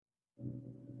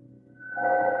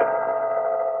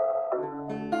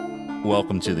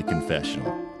welcome to The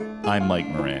Confessional. I'm Mike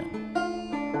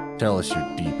Moran. Tell us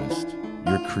your deepest,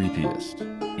 your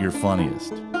creepiest, your funniest.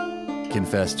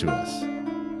 Confess to us.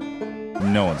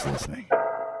 No one's listening.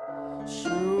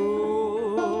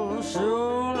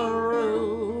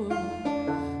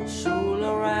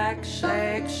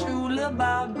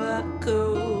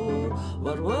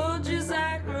 What would you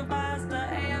sacrifice to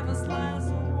have a slice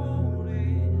of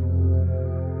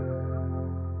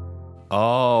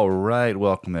All right,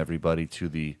 welcome everybody to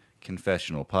the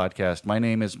Confessional Podcast. My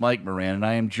name is Mike Moran, and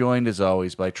I am joined, as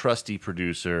always, by trusty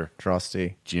producer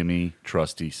Trusty. Jimmy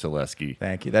Trusty Selesky.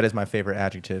 Thank you. That is my favorite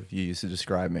adjective you used to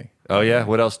describe me. Oh yeah,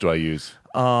 what else do I use?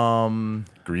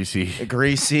 Greasy,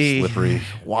 Greasy, slippery,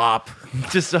 wop,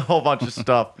 just a whole bunch of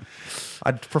stuff.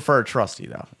 I'd prefer Trusty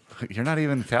though. You're not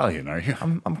even Italian, are you?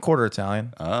 I'm quarter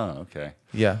Italian. Oh, okay.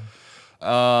 Yeah,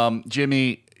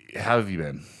 Jimmy, how have you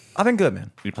been? I've been good,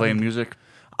 man. You playing music?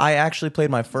 I actually played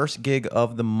my first gig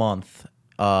of the month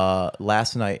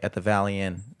last night at the Valley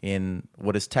Inn in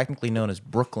what is technically known as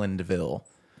Brooklyn DeVille.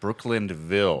 Brooklyn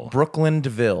DeVille. Brooklyn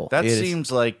DeVille. That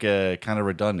seems like kind of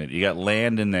redundant. You got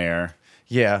land in there.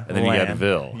 Yeah, And then you got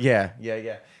Ville. Yeah.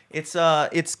 It's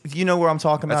you know where I'm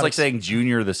talking about. That's like saying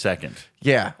Junior the Second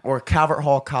yeah, or Calvert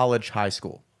Hall College High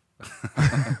School.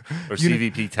 or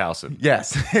CVP Towson.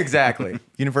 Yes, exactly.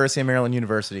 University of Maryland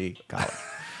University College.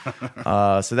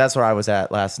 So that's where I was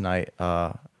at last night.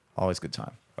 Always good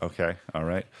time. Okay, all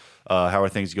right. How are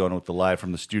things going with the Live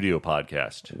from the Studio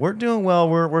podcast? We're doing well.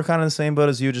 We're kind of in the same boat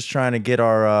as you, just trying to get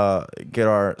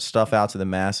our stuff out to the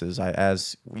masses.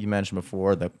 As you mentioned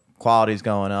before, the quality's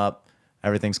going up.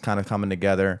 Everything's kind of coming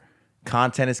together.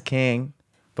 Content is king,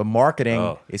 but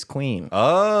marketing is queen.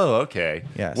 Oh, okay.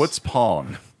 Yes. What's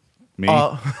Pawn? Me?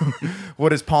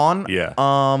 What is Pawn? Yeah.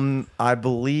 I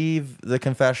believe the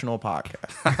Confessional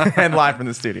Podcast and Live from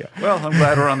the Studio. Well, I'm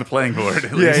glad we're on the playing board.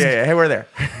 At least. Yeah. Hey, we're there.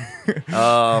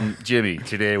 Jimmy,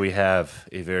 today we have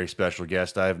a very special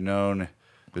guest. I've known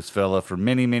this fella for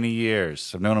many, many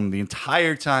years. I've known him the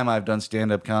entire time I've done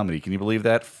stand-up comedy. Can you believe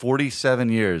that? 47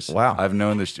 years. Wow. I've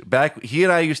known this. Back, he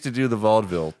and I used to do the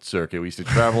vaudeville circuit. We used to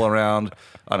travel around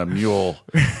on a mule.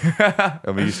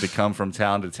 And we used to come from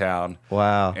town to town.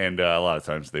 Wow. And a lot of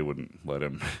times they wouldn't let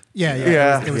him.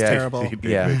 Yeah. It was terrible. They'd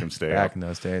make him stay back up. in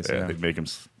those days. Yeah, Yeah. they'd make him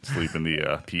sleep in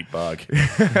the peat bog.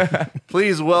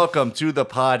 Please welcome to the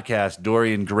podcast,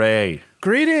 Dorian Gray.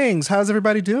 Greetings. How's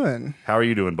everybody doing? How are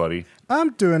you doing, buddy?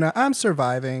 I'm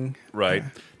surviving. Right.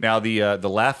 Now, the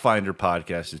Laugh Finder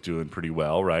podcast is doing pretty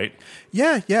well, right?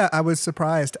 Yeah. I was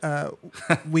surprised.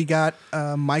 We got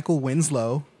Michael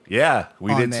Winslow. Yeah,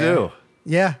 we on did there. too.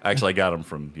 Yeah. Actually, I got him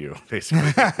from you,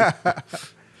 basically.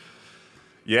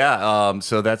 Yeah.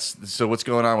 So what's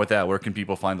going on with that? Where can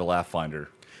people find the Laugh Finder?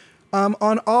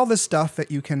 On all the stuff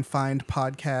that you can find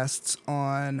podcasts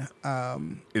on.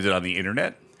 Is it on the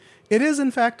internet? It is,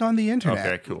 in fact, on the internet.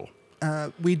 Okay, cool.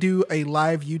 We do a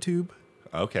live YouTube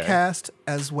Okay. cast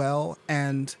as well,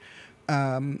 and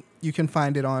you can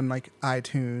find it on like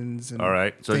iTunes. And All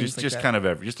right. So things just like kind that.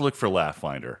 of just look for Laugh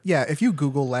Finder. Yeah, if you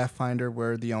Google Laugh Finder,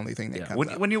 we're the only thing that comes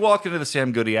up. When you walk into the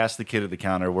Sam Goody, ask the kid at the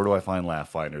counter, "Where do I find Laugh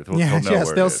Finder?" He'll know Yes,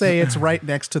 where it they'll is. say it's right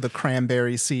next to the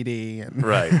Cranberry CD. And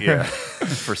Right, yeah.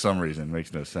 For some reason,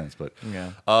 makes no sense. But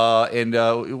Yeah. And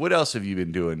what else have you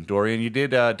been doing, Dorian? You did?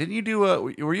 Didn't you do?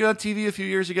 Were you on TV a few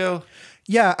years ago?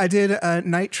 Yeah, I did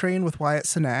Night Train with Wyatt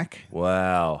Cenac.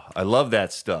 Wow, I love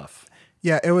that stuff.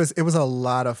 Yeah, it was a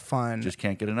lot of fun. Just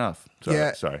can't get enough. Sorry,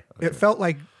 yeah, sorry. It felt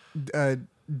like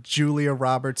Julia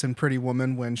Roberts in Pretty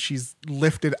Woman when she's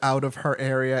lifted out of her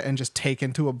area and just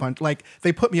taken to a bunch. Like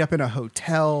they put me up in a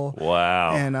hotel.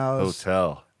 Wow, And I was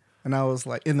hotel. and I was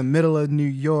like in the middle of New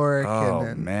York. Oh and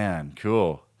then, man,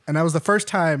 cool. and that was the first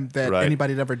time that Right.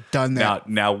 anybody had ever done that.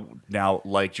 Now,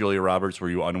 like Julia Roberts, were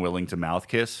you unwilling to mouth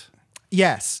kiss?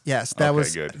 Yes, that Okay,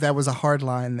 was good. that was a hard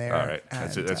line there. All right,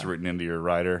 that's And, that's written into your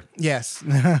rider. Yes.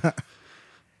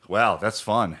 Wow, that's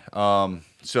fun. All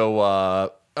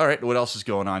right, what else is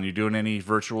going on? You doing any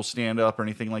virtual stand-up or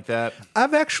anything like that?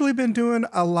 I've actually been doing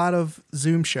a lot of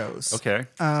Zoom shows. Okay.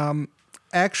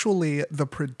 Actually, the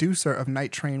producer of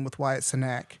Night Train with Wyatt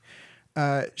Cenac,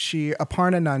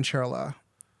 Aparna Nancherla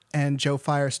and Joe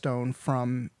Firestone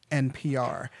from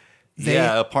NPR.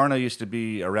 Yeah, Aparna used to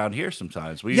be around here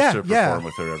sometimes. We used to perform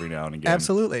with her every now and again.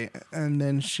 Absolutely. And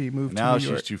then she moved Now to New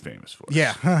York. she's too famous for it.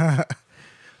 Yeah.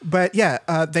 But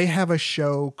yeah, they have a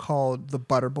show called The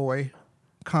Butterboy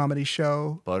Comedy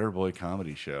Show. Butterboy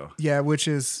Comedy Show. Yeah, which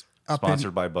is up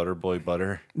Sponsored by Butterboy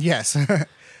Butter. Yes.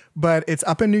 But it's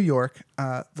up in New York.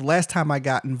 The last time I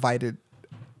got invited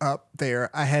up there,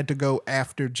 I had to go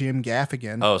after Jim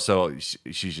Gaffigan. Oh, so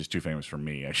she's just too famous for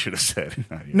me. I should have said.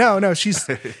 No,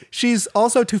 she's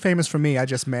also too famous for me. I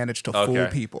just managed to fool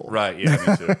people. Right? Yeah,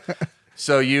 me too.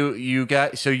 So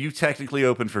you technically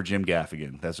opened for Jim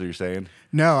Gaffigan. That's what you're saying?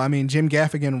 No, I mean Jim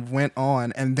Gaffigan went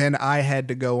on, and then I had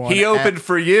to go on. He opened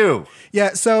for you.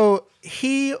 Yeah, so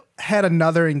he had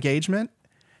another engagement,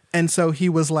 and so he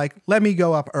was like, "Let me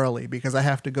go up early because I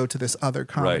have to go to this other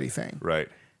comedy thing." Right.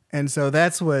 And so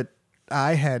that's what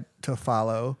I had to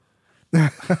follow.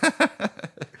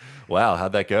 Wow,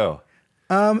 how'd that go?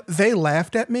 They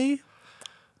laughed at me,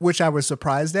 which I was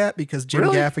surprised at because Jim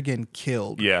Really? Gaffigan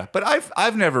killed. Yeah, but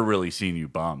I've never really seen you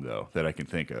bomb though that I can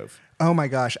think of. Oh my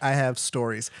gosh, I have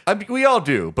stories. I mean, we all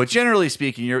do, but generally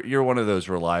speaking, you're one of those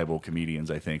reliable comedians.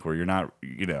 I think where you're not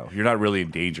really in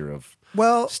danger of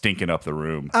stinking up the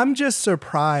room. I'm just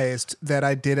surprised that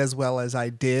I did as well as I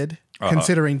did,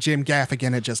 considering Jim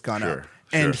Gaffigan had just gone up,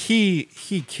 and he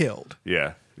killed.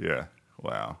 Yeah.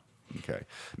 Wow. Okay.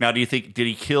 Now, do you think did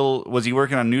he kill? Was he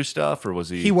working on new stuff or was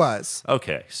he? He was.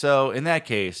 Okay, so in that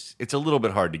case, it's a little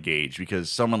bit hard to gauge because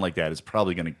someone like that is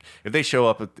probably going to, if they show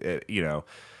up,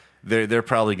 they're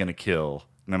probably going to kill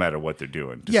no matter what they're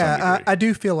doing. To some Yeah, degree. I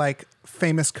do feel like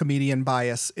famous comedian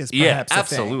bias is perhaps a thing.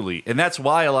 absolutely, and that's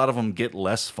why a lot of them get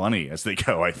less funny as they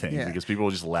go. I think Yeah. because people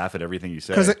will just laugh at everything you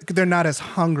say. Because they're not as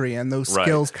hungry and those Right.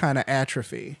 skills kind of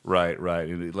atrophy. Right.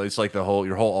 It's like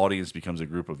your whole audience becomes a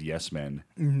group of yes men.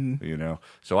 Mm-hmm.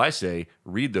 So I say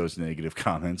read those negative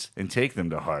comments and take them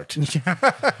to heart.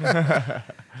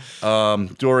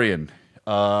 Dorian,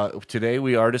 today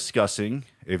we are discussing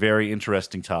a very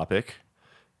interesting topic: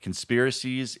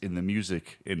 conspiracies in the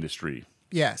music industry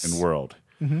Yes. and world.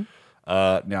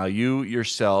 Now you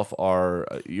yourself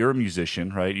you're a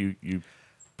musician, right? You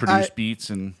produce beats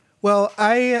and Well,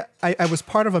 I was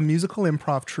part of a musical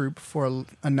improv troupe for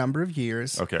a number of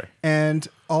years. Okay. And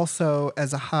also,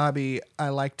 as a hobby, I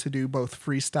like to do both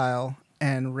freestyle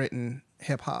and written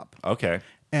hip hop. okay.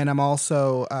 And I'm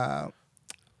also,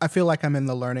 I feel like I'm in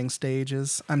the learning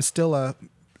stages. I'm still a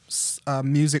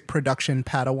music production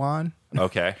Padawan.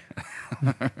 Okay.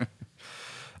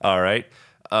 All right.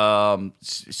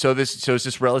 So is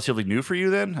this relatively new for you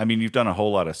then? I mean, you've done a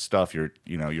whole lot of stuff your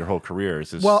whole career.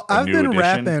 Is this Well, a I've new been addition?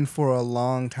 rapping for a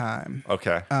long time.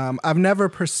 Okay. I've never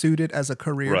pursued it as a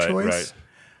career Right, choice, right.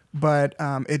 but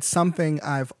it's something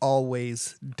I've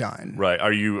always done. Right.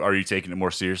 Are you taking it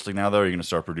more seriously now though? Are you going to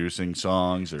start producing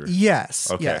songs or Yes,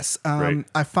 Okay, yes. great.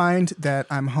 I find that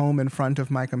I'm home in front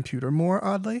of my computer more,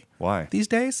 oddly. Why? These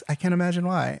days? I can't imagine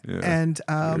why. Yeah,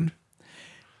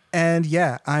 And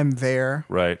yeah, I'm there.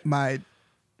 Right. My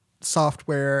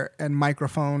software and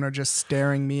microphone are just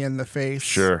staring me in the face.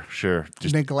 Sure.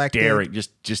 Just Neglected. daring,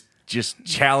 just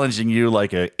challenging you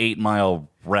like a 8-mile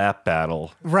rap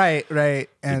battle. Right.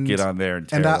 And get on there and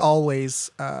tear I it up.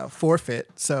 always forfeit.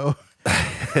 So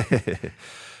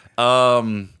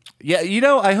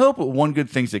Yeah, I hope one good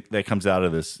thing that comes out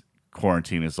of this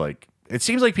quarantine is like it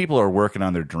seems like people are working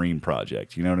on their dream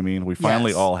project. You know what I mean? We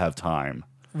finally Yes. all have time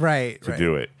right. to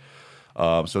do it.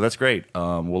 So that's great.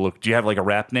 Well, look, do you have like a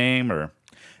rap name or?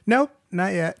 Nope,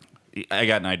 not yet. I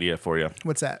got an idea for you.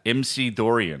 What's that? MC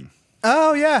Dorian.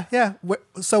 Oh yeah.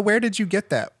 So where did you get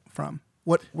that from?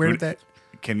 Where did that?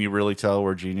 Can you really tell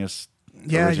where genius?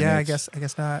 Yeah. I originates?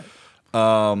 guess not.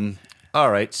 All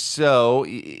right. So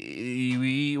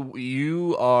you're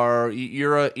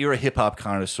a hip hop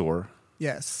connoisseur.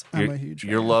 Yes, I'm a huge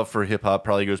Your fan. love for hip hop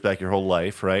probably goes back your whole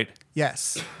life, right?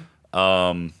 Yes.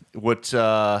 What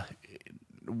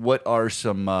are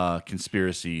some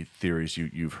conspiracy theories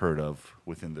you've heard of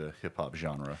within the hip hop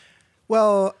genre?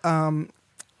 Well, a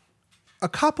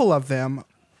couple of them.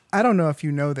 I don't know if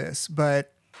you know this,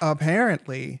 but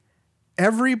apparently,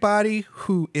 everybody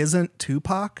who isn't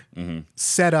Tupac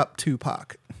set up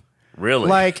Tupac. Really?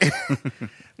 Like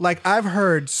I've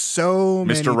heard so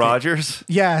many. Mr. Rogers?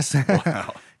 Yes.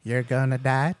 You're gonna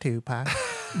die, Tupac.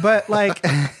 But like,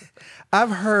 I've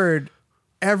heard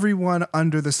everyone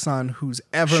under the sun who's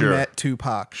ever Sure. met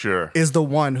Tupac Sure. is the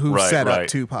one who set up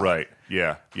Tupac. Right.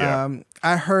 Yeah.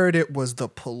 I heard it was the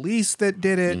police that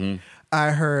did it.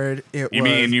 I heard it You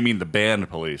was. mean the band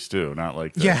Police too, not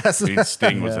like the, Yes.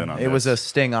 Sting was in on It was this. a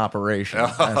sting operation.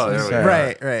 as there they we say. go.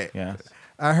 right. Yeah.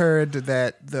 I heard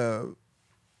that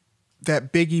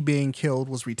that Biggie being killed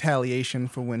was retaliation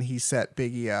for when he set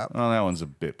Biggie up. Oh, that one's a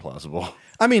bit plausible.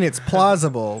 I mean, it's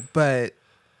plausible, but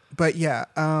yeah,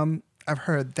 I've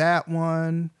heard that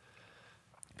one.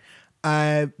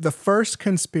 The first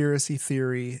conspiracy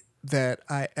theory that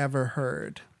I ever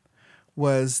heard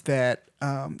was that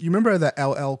you remember the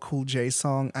LL Cool J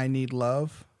song "I Need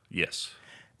Love." Yes.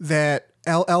 that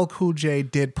LL Cool J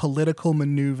did political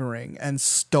maneuvering and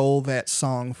stole that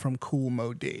song from Kool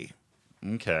Moe Dee.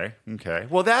 Okay.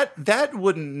 Well, that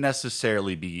wouldn't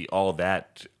necessarily be all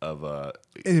that of a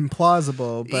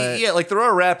Implausible, but yeah. Like there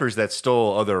are rappers that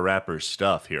stole other rappers'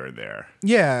 stuff here and there.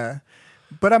 yeah.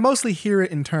 But I mostly hear it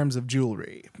in terms of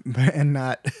jewelry and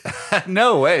not.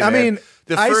 No way. I man. mean,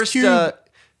 the Ice first Cube-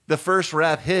 the first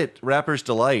rap hit, Rapper's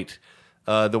Delight.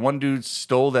 The one dude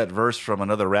stole that verse from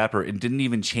another rapper and didn't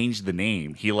even change the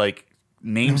name. He like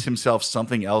names himself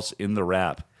something else in the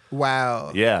rap.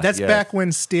 Wow. Yeah, That's yeah. back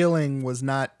when stealing was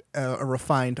not a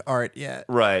refined art yet.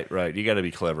 Right. You got to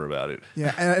be clever about it.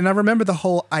 Yeah. And I remember the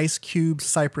whole Ice Cube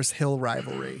Cypress Hill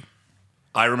rivalry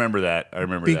I remember that.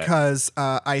 because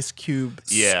Ice Cube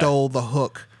Yeah. stole the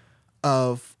hook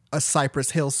of a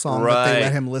Cypress Hill song that Right. they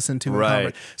let him listen to. in Right.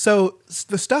 Harvard. So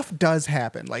the stuff does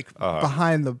happen. Like Uh-huh.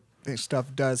 behind the stuff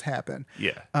does happen.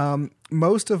 Yeah.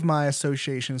 Most of my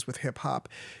associations with hip hop,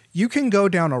 you can go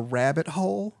down a rabbit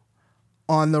hole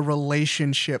on the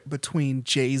relationship between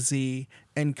Jay-Z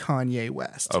and Kanye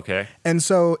West. Okay. And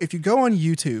so if you go on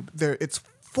YouTube, it's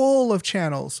full of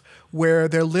channels where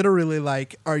they're literally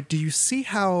like, do you see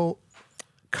how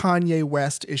Kanye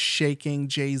West is shaking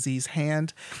Jay-Z's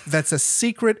hand? That's a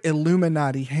secret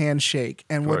Illuminati handshake.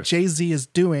 And what course. Jay-Z is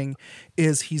doing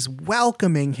is he's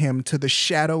welcoming him to the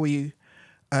shadowy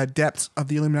depths of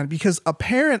the Illuminati, because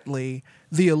apparently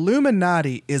the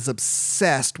Illuminati is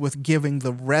obsessed with giving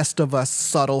the rest of us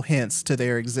subtle hints to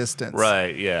their existence.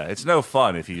 Right. Yeah. It's no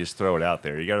fun if you just throw it out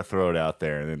there. You got to throw it out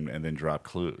there and then drop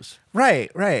clues. Right.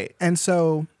 And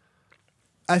so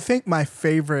I think my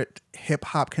favorite hip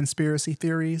hop conspiracy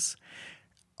theories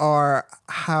are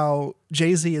how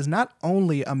Jay-Z is not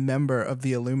only a member of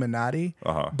the Illuminati,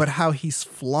 but how he's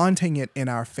flaunting it in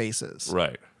our faces.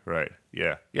 Right.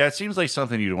 Yeah. It seems like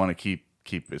something you'd want to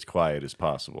keep as quiet as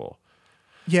possible.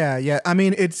 Yeah. I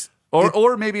mean,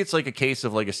 Or maybe it's like a case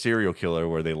of like a serial killer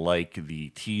where they like the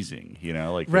teasing,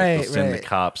 like they'll send the Right.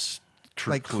 cops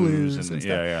like clues and stuff.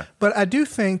 Yeah. But I do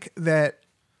think that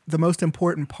the most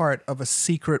important part of a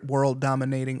secret world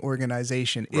dominating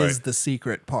organization is Right. the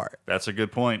secret part. That's a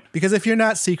good point. Because if you're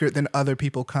not secret, then other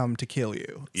people come to kill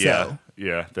you. So,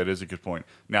 Yeah, that is a good point.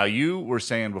 Now, you were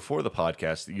saying before the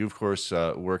podcast that you, of course,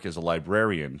 work as a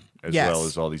librarian as Yes. well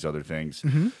as all these other things.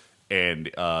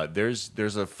 And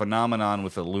there's a phenomenon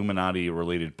with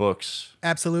Illuminati-related books.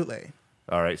 absolutely.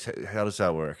 All right, so how does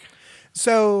that work?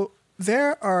 So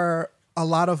there are a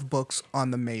lot of books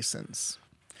on the Masons.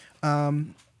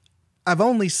 I've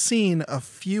only seen a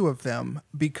few of them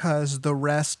because the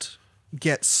rest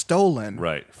get stolen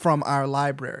Right. from our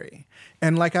library.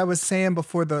 And like I was saying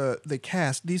before the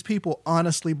cast, these people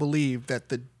honestly believe that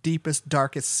the deepest,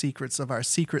 darkest secrets of our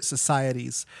secret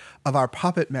societies, of our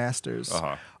puppet masters,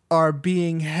 are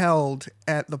being held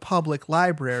at the public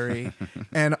library,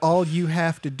 and all you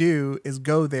have to do is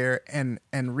go there and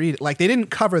read it. Like, they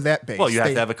didn't cover that base. Well, you have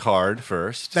They- to have a card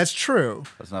first. That's true.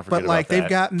 Let's not forget but like about that. they've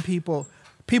gotten people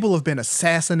have been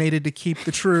assassinated to keep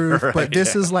the truth, but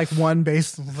this is like one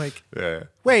base, like, Yeah.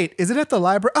 wait, is it at the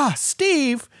library?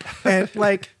 Steve. And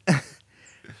like,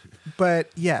 but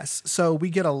yes, so we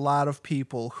get a lot of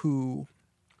people who,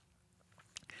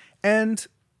 and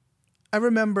I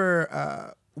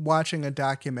remember watching a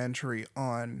documentary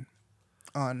on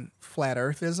flat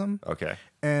earthism. Okay.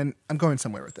 And I'm going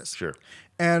somewhere with this. Sure.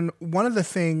 And one of the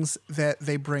things that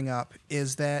they bring up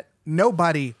is that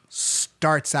nobody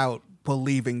starts out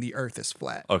believing the earth is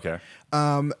flat. Okay.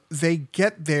 They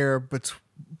get there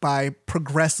by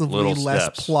progressively Little less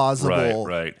steps. plausible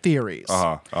Right. theories.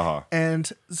 Uh-huh.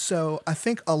 And so I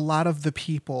think a lot of the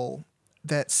people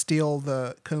that steal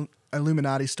the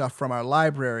Illuminati stuff from our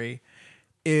library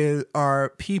are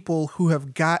people who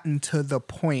have gotten to the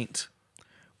point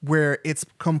where it's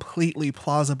completely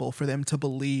plausible for them to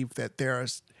believe that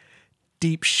there's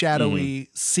deep, shadowy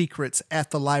secrets at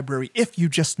the library if you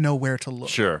just know where to look.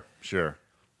 Sure.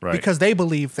 Right. Because they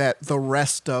believe that the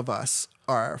rest of us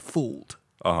are fooled.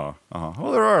 Well,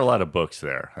 there are a lot of books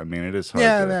there. I mean, it is hard.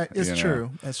 Yeah, to, that is you know.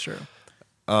 true. That's true.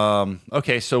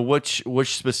 Okay, so which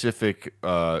specific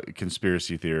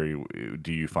conspiracy theory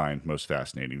do you find most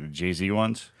fascinating? The Jay-Z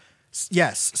ones?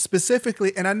 Yes,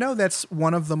 specifically, and I know that's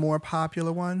one of the more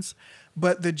popular ones,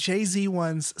 but the Jay-Z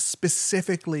ones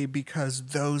specifically because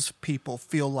those people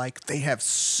feel like they have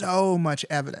so much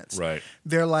evidence. Right.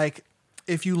 They're like,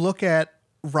 if you look at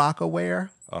Rockaware,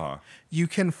 you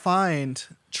can find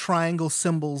triangle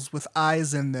symbols with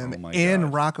eyes in them Oh my in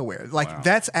God. Rockaware. Like, Wow.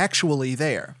 that's actually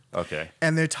there. Okay.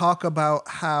 And they talk about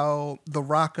how the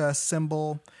Raka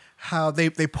symbol, how they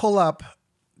pull up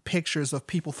pictures of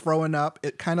people throwing up.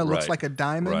 It kind of looks Right. like a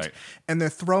diamond, Right. and they're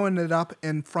throwing it up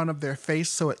in front of their face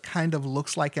so it kind of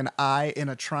looks like an eye in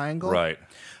a triangle. Right.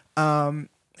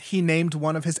 He named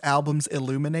one of his albums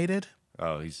Illuminated.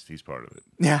 Oh, he's part of it.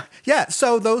 Yeah. Yeah.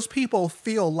 So those people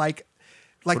feel like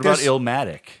What about there's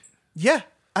Illmatic? Yeah.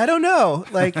 I don't know.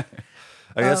 Like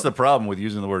I mean, that's the problem with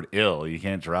using the word ill. You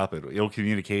can't drop it. Ill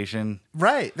communication.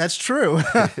 right, that's true.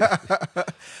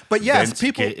 But yes, Vents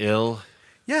people get ill.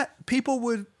 yeah, people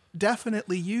would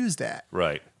definitely use that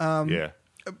Right. Yeah.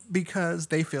 because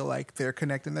they feel like they're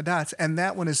connecting the dots. And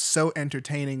that one is so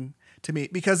entertaining to me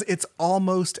because it's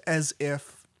almost as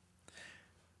if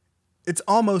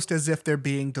they're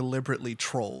being deliberately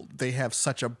trolled. They have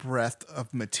such a breadth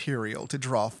of material to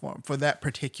draw from for that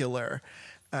particular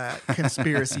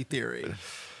conspiracy theory.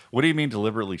 What do you mean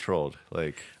deliberately trolled?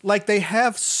 Like they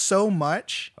have so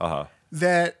much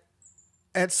that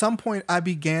at some point I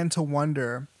began to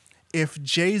wonder if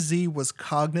Jay-Z was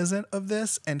cognizant of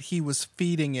this and he was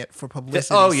feeding it for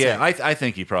publicity. Oh yeah, I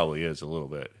think he probably is a little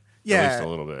bit. Yeah. At least a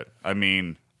little bit. I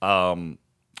mean, I'll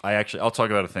talk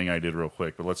about a thing I did real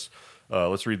quick, but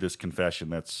let's read this confession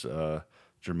that's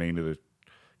germane to the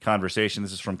conversation.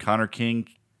 This is from Connor King,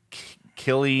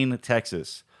 Killeen,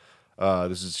 Texas.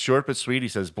 This is short but sweet. He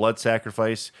says, "Blood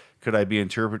sacrifice could be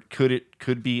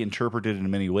interpreted in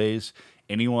many ways.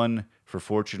 Anyone for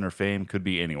fortune or fame could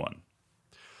be anyone."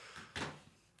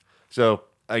 So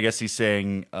I guess he's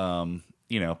saying,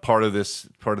 part of this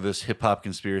hip hop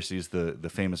conspiracy is the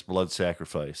famous blood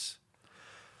sacrifice.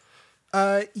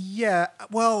 Yeah.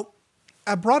 Well,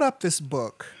 I brought up this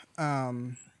book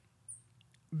that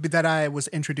I was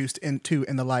introduced into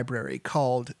in the library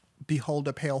called Behold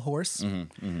a Pale Horse.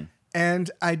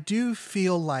 And I do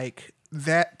feel like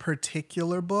that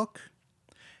particular book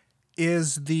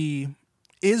is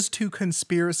to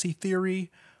conspiracy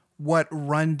theory what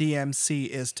Run DMC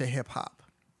is to hip hop.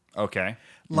 Okay.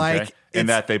 Like, Okay. And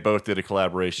it's- that they both did a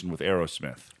collaboration with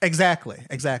Aerosmith. Exactly.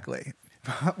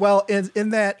 Well, in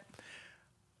that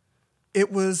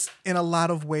it was in a lot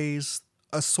of ways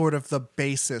a sort of the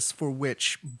basis for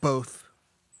which both.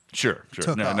 Sure.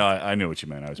 Took No, off. I knew what you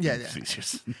meant. I was being Yeah.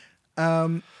 facetious.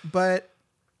 But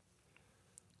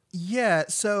yeah,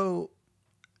 so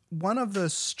one of the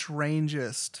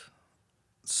strangest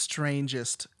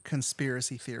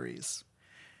conspiracy theories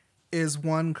is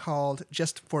one called,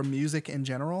 just for music in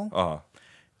general,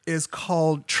 is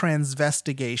called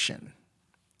transvestigation.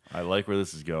 I like where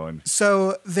this is going.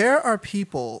 So there are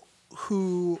people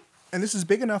who, and this is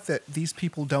big enough that these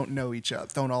people don't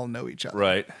all know each other.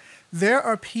 Right. There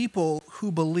are people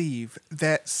who believe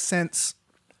that since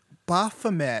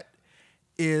Baphomet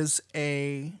is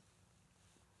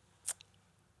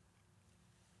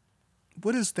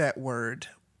what is that word?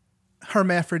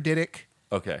 Hermaphroditic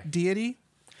Okay. deity,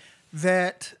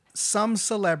 that some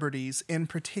celebrities, in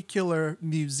particular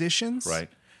musicians, Right.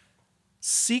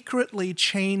 secretly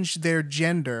changed their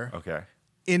gender Okay.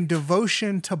 in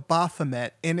devotion to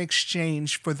Baphomet in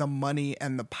exchange for the money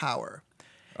and the power.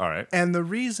 All right. And the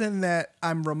reason that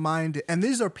I'm reminded, and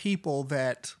these are people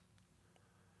that,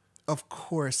 of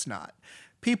course not,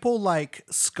 people like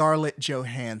Scarlett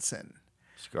Johansson,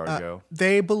 Scargo.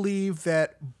 they believe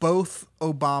that both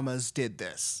Obamas did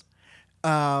this.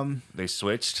 They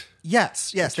switched.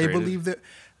 Yes, they traded. believe that.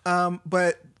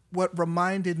 But what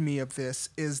reminded me of this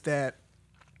is that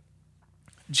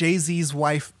Jay-Z's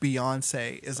wife,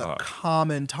 Beyonce, is a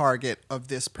common target of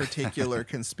this particular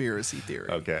conspiracy theory.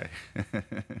 Okay.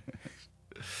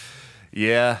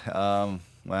 Yeah.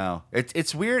 Wow.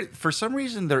 It's weird. For some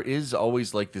reason, there is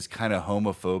always like this kind of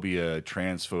homophobia,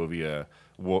 transphobia,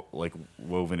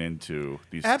 woven into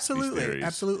these. Absolutely, these theories.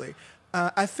 absolutely.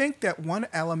 I think that one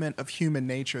element of human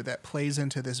nature that plays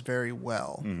into this very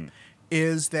well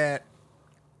is that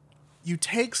you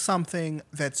take something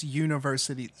that's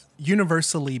universally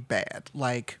bad,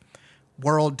 like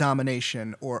world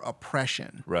domination or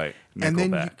oppression, Right. and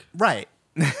then Nickelback. right,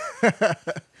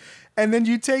 and then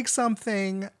you take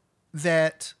something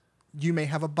that you may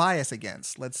have a bias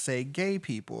against, let's say gay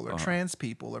people or trans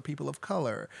people or people of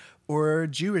color or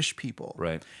Jewish people,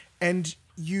 Right. and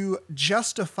you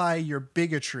justify your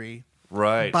bigotry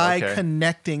Right. by okay.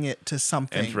 connecting it to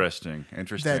something. Interesting.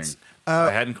 That's,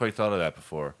 I hadn't quite thought of that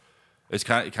before. It's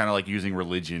kind of like using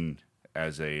religion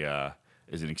as an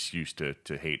excuse to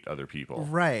hate other people.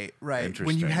 Right. When you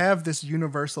Interesting. have this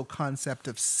universal concept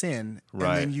of sin, and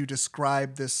Right. then you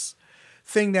describe this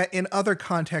thing that in other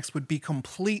contexts would be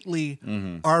completely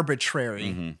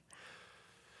arbitrary.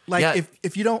 Like Yeah.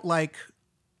 if you don't like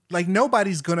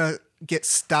nobody's gonna get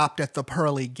stopped at the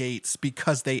pearly gates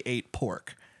because they ate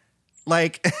pork.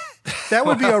 Like, that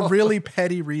would be a really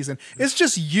petty reason. It's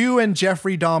just you and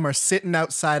Jeffrey Dahmer sitting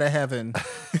outside of heaven.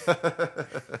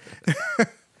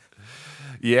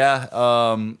 Yeah.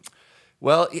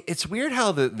 Well, it's weird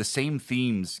how the same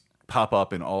themes pop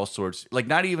up in all sorts, like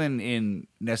not even in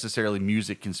necessarily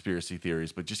music conspiracy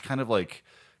theories, but just kind of like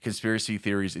conspiracy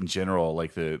theories in general.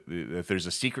 Like if there's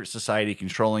a secret society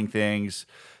controlling things,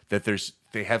 that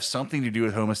they have something to do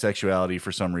with homosexuality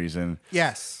for some reason.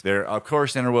 Yes. They're of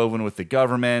course interwoven with the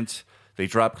government. They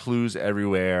drop clues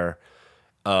everywhere.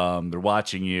 They're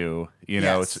watching you. You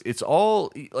know, Yes. it's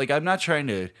all like I'm not trying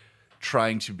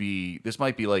to be. This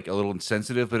might be like a little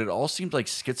insensitive, but it all seems like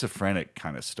schizophrenic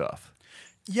kind of stuff.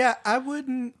 Yeah, I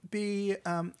wouldn't be.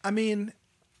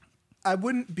 I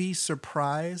wouldn't be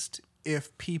surprised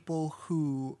if people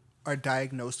who are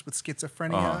diagnosed with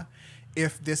schizophrenia,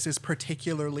 if this is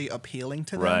particularly appealing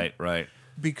to them, Right.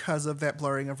 because of that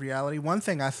blurring of reality. One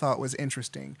thing I thought was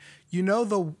interesting. You know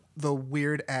the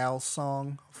Weird Al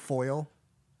song "Foil."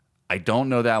 I don't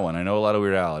know that one. I know a lot of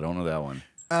Weird Al. I don't know that one.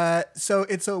 So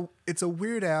it's a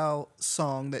Weird Al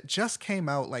song that just came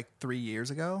out like 3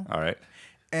 years ago. All right.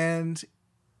 And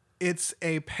it's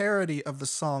a parody of the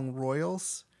song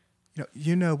Royals.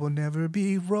 You know we'll never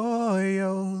be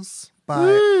royals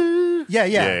by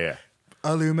Yeah.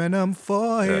 aluminum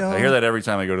foil. Yeah, I hear that every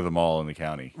time I go to the mall in the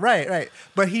county. Right.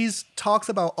 But he's talks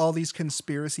about all these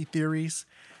conspiracy theories,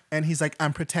 and he's like,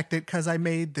 I'm protected because I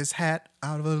made this hat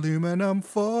out of aluminum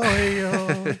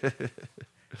foil.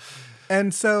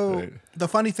 And so Right. the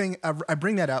funny thing, I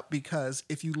bring that up because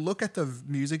if you look at the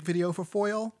music video for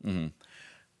Foil,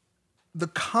 the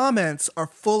comments are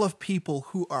full of people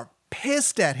who are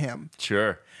pissed at him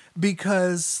Sure.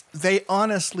 because they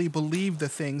honestly believe the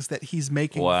things that he's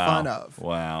making fun of.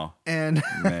 Wow. And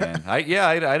Man.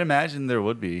 I'd imagine there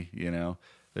would be, you know.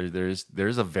 There's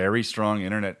a very strong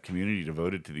internet community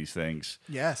devoted to these things.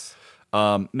 yes.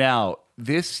 Now,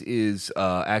 this is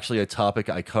actually a topic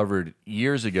I covered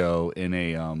years ago in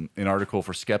an article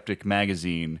for Skeptic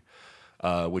magazine,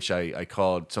 which I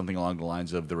called something along the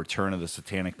lines of "The Return of the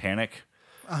Satanic Panic."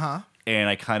 And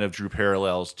I kind of drew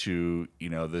parallels to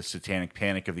the Satanic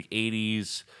Panic of the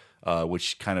 '80s,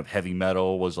 which kind of heavy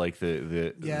metal was like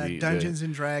the Dungeons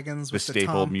and Dragons the with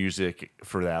staple Tom. music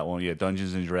for that one. Yeah,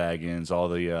 Dungeons and Dragons, all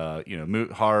the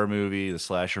horror movie, the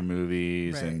slasher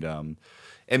movies, Right.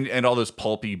 and all those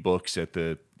pulpy books at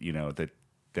the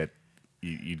that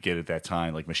you'd get at that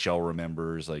time, like Michelle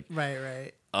Remembers, like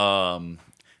Right.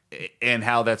 and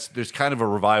how there's kind of a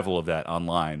revival of that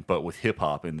online, but with hip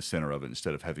hop in the center of it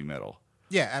instead of heavy metal.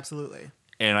 Yeah, absolutely.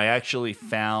 And I actually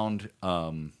found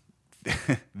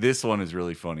this one is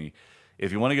really funny.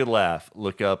 If you want a good laugh,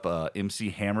 look up MC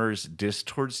Hammer's diss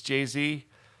towards Jay-Z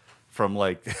from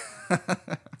like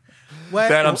What?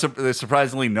 that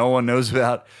surprisingly no one knows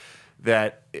about,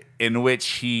 that in which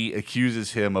he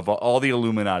accuses him of all the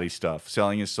Illuminati stuff,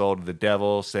 selling his soul to the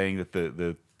devil, saying that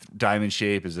the diamond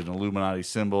shape is an Illuminati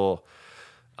symbol,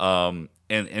 and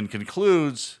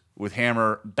concludes with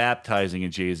Hammer baptizing a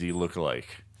Jay-Z lookalike.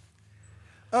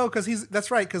 Oh, because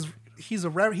that's right. Because he's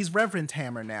Reverend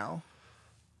Hammer now.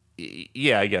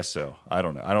 Yeah, I guess so. I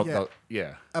don't know. I don't Yeah. know.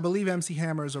 Yeah. I believe MC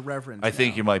Hammer is a reverend. I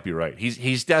think you might be right.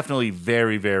 He's definitely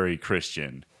very, very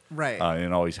Christian. Right.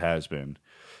 And always has been.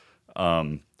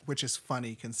 Which is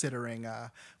funny considering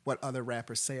what other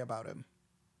rappers say about him.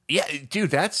 Yeah,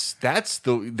 dude, there's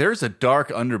a dark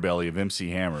underbelly of MC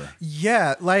Hammer.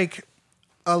 Yeah, like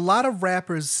a lot of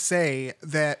rappers say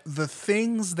that the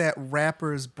things that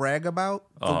rappers brag about,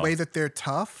 the way that they're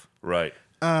tough, Right.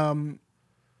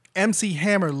 MC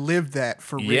Hammer lived that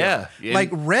for real. Yeah, and- Like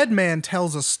Redman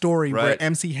tells a story where Right.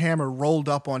 MC Hammer rolled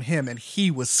up on him and he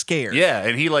was scared. Yeah,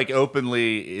 and he like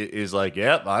openly is like,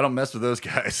 "Yep, I don't mess with those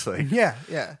guys." Like, Yeah.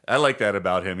 I like that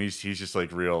about him. He's just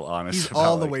like real honest. He's about,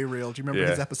 all the like- way real. Do you remember Yeah.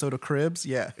 his episode of Cribs?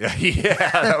 Yeah.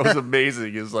 Yeah, that was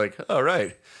amazing. He was like, "All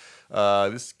right,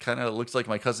 this kind of looks like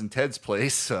my cousin Ted's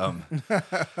place."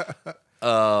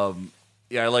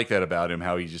 Yeah, I like that about him.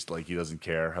 How he just like he doesn't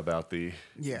care about the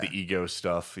ego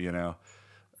stuff, you know.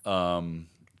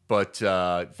 But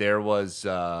there was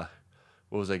what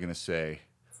was I gonna say?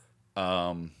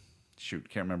 Shoot,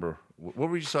 can't remember. What were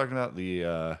we just talking about?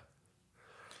 The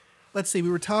Let's see. We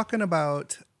were talking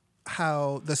about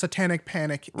how the Satanic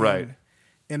Panic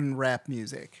in rap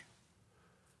music.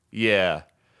 yeah,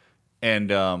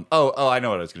 and I know what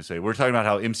I was gonna say. We're talking about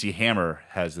how MC Hammer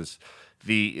has this.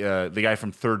 The guy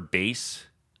from Third Base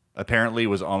apparently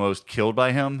was almost killed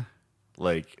by him.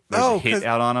 Like there's a hit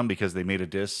out on him because they made a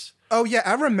diss. Oh yeah,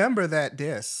 I remember that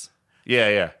diss.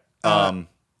 Yeah.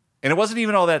 And it wasn't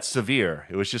even all that severe.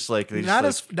 It was just like they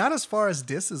just Not as far as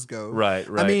disses go. Right, I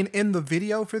right. mean, in the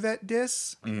video for that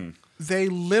diss, they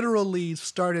literally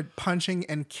started punching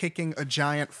and kicking a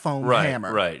giant foam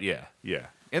hammer. Right, yeah, yeah.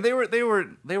 And they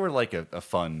were like a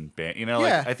fun band, you know. Like,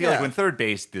 Yeah, I feel like yeah. when Third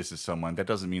Base disses someone, that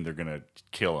doesn't mean they're gonna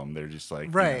kill them. They're just like,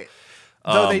 you know. Right.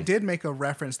 Though they did make a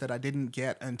reference that I didn't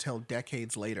get until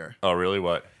decades later. Oh, really?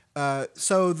 What?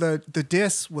 So the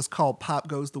diss was called "Pop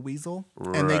Goes the Weasel,"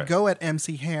 and they Right. go at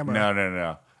MC Hammer.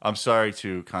 No. I'm sorry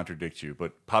to contradict you,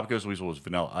 but Pop Goes the Weasel was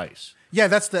Vanilla Ice. Yeah,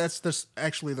 that's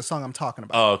actually the song I'm talking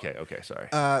about. Oh, okay, sorry.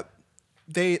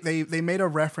 They made a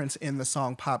reference in the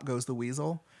song "Pop Goes the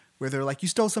Weasel" where they're like, "You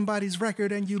stole somebody's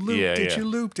record and you looped Yeah. you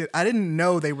looped it." I didn't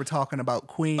know they were talking about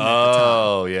Queen at the time.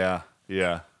 Oh, yeah.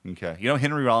 Okay. You know,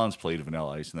 Henry Rollins played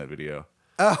Vanilla Ice in that video.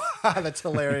 That's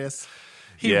hilarious.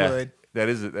 He yeah, would. that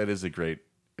is a great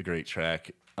track.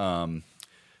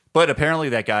 But apparently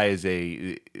that guy is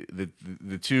the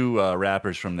two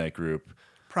rappers from that group.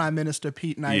 Prime Minister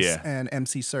Pete Nice Yeah. and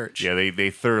MC Search. Yeah,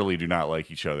 they thoroughly do not like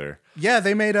each other. Yeah,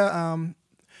 they made a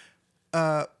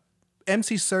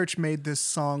MC Search made this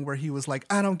song where he was like,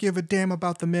 "I don't give a damn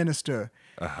about the minister.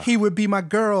 He would be my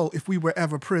girl if we were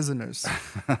ever prisoners."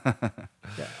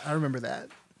 Yeah, I remember that.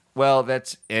 Well,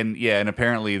 and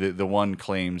apparently the one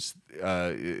claims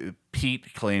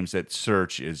Pete claims that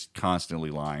Search is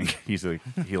constantly lying. He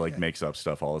makes up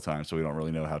stuff all the time, so we don't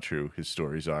really know how true his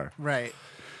stories are. Right.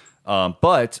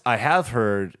 But I have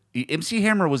heard MC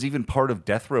Hammer was even part of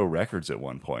Death Row Records at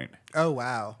one point. Oh,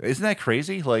 wow. Isn't that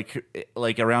crazy? Like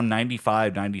around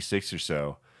 95, 96 or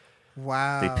so,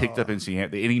 Wow. they picked up MC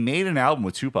Hammer, and he made an album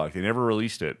with Tupac. They never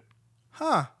released it.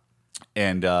 Huh.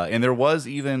 And there was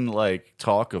even like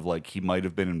talk of like he might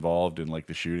have been involved in like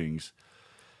the shootings.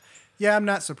 Yeah, I'm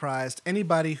not surprised.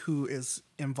 Anybody who is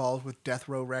involved with Death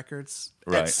Row Records,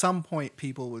 Right. at some point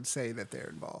people would say that they're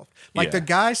involved. Like Yeah. the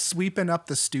guy sweeping up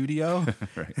the studio.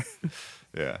 Right.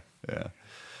 Yeah.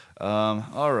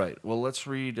 All right. Well, let's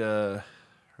read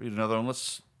another one.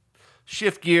 Let's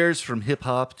shift gears from hip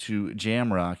hop to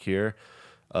jam rock here.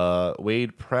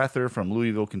 Wade Prather from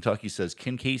Louisville, Kentucky says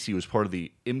Kim Casey was part of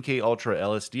the MK Ultra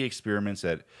LSD experiments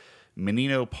at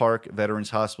Menino Park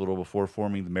Veterans Hospital before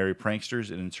forming the Merry Pranksters,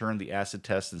 and in turn the acid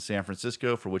test in San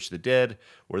Francisco, for which the Dead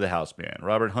were the house band.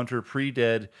 Robert Hunter,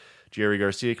 pre-Dead, Jerry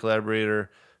Garcia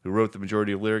collaborator, who wrote the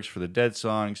majority of lyrics for the Dead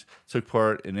songs, took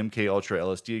part in MK Ultra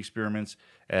LSD experiments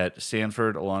at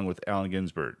Sanford along with Allen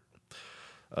Ginsberg.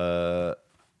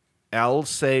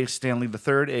 Alcee Stanley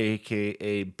III,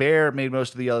 a.k.a. Bear, made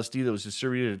most of the LSD that was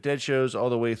distributed at Dead shows all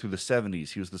the way through the 70s.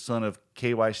 He was the son of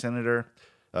KY Senator,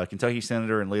 Kentucky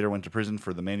Senator, and later went to prison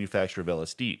for the manufacture of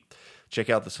LSD. Check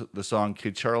out the song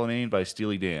Kid Charlemagne by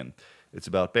Steely Dan. It's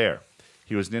about Bear.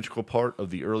 He was an integral part of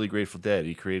the early Grateful Dead.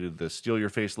 He created the Steal Your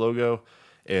Face logo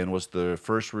and was the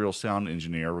first real sound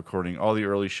engineer, recording all the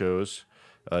early shows.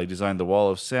 He designed the wall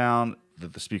of sound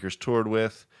that the speakers toured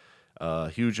with.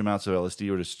 Huge amounts of LSD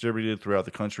were distributed throughout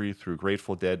the country through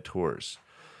Grateful Dead tours.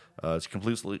 It's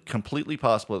completely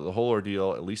possible that the whole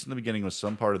ordeal, at least in the beginning, was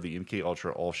some part of the MK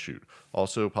Ultra offshoot.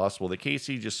 Also possible that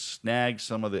Casey just snagged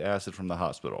some of the acid from the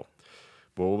hospital.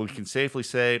 But what we can safely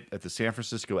say, at the San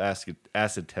Francisco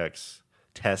acid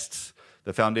tests,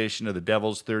 the foundation of the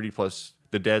Dead's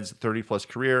 30-plus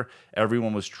career,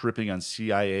 everyone was tripping on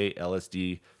CIA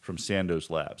LSD from Sandoz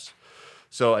Labs.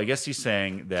 So I guess he's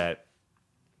saying that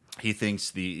he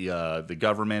thinks the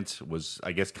government was,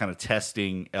 I guess, kind of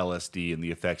testing LSD and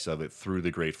the effects of it through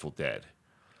the Grateful Dead.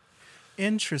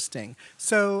 Interesting.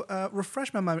 So,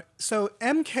 refresh my mind. So,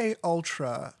 MK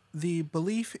Ultra, the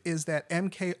belief is that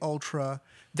MK Ultra,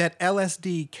 that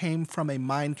LSD came from a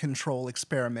mind control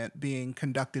experiment being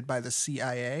conducted by the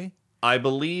CIA. I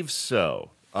believe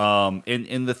so. And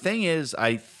the thing is,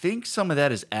 I think some of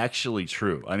that is actually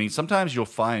true. I mean, sometimes you'll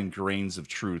find grains of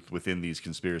truth within these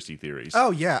conspiracy theories.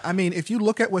 Oh yeah, I mean, if you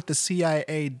look at what the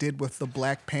CIA did with the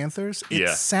Black Panthers, it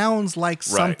Yeah. sounds like Right.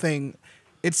 something.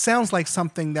 It sounds like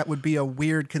something that would be a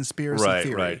weird conspiracy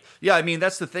theory. Right. Yeah, I mean,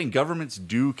 that's the thing. Governments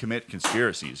do commit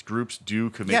conspiracies. Groups do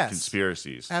commit Yes.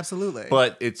 conspiracies. Absolutely.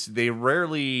 But they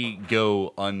rarely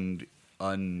go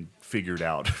unfigured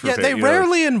out. Yeah, they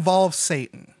rarely involve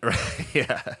Satan.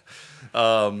 Yeah.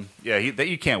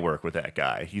 You can't work with that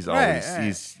guy. He's Right,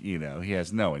 always, right. he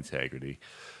has no integrity.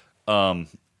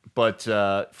 But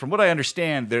from what I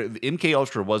understand, the MK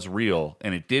Ultra was real,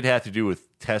 and it did have to do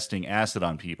with testing acid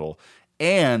on people.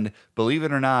 And believe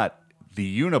it or not,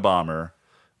 the Unabomber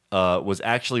was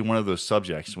actually one of those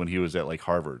subjects when he was at like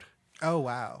Harvard, Oh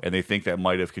wow. and they think that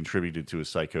might have contributed to his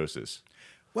psychosis.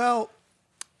 Well,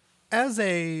 as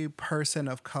a person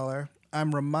of color,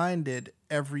 I'm reminded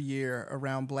every year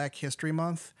around Black History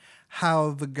Month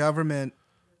how the government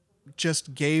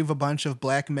just gave a bunch of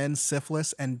black men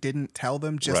syphilis and didn't tell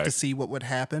them just to Right. see what would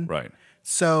happen. Right.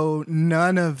 So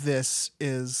none of this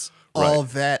is all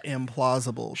that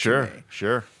implausible. Sure. To me.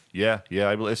 Sure. Yeah.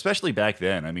 Yeah. Especially back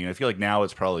then. I mean, I feel like now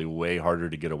it's probably way harder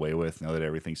to get away with now that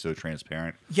everything's so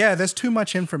transparent. Yeah, there's too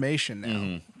much information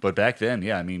now. But back then,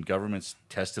 yeah, I mean, governments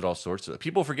tested all sorts of.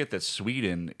 People forget that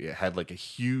Sweden had like a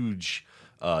huge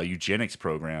eugenics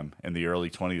program in the early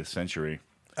 20th century.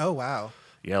 Oh wow.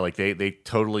 Yeah, like they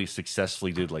totally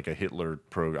successfully did like a Hitler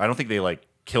program. I don't think they like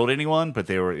killed anyone, but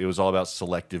it was all about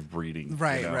selective breeding.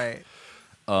 Right, you know? right.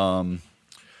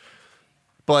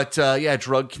 But yeah,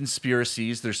 drug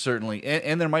conspiracies. There's certainly,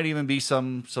 and there might even be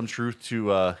some truth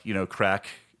to crack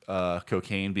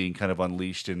cocaine being kind of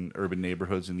unleashed in urban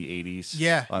neighborhoods in the 80s.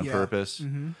 Yeah, on yeah. purpose.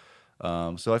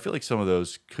 So I feel like some of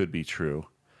those could be true.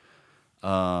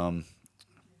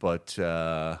 But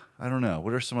I don't know.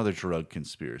 What are some other drug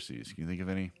conspiracies? Can you think of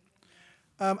any?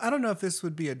 I don't know if this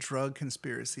would be a drug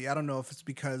conspiracy. I don't know if it's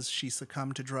because she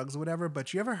succumbed to drugs or whatever.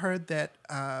 But you ever heard that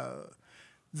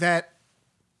that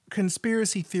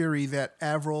conspiracy theory that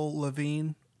Avril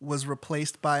Lavigne was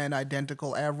replaced by an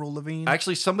identical Avril Lavigne?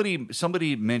 Actually,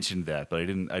 somebody mentioned that, but I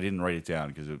didn't write it down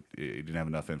because it didn't have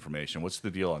enough information. What's the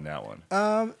deal on that one?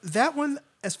 That one,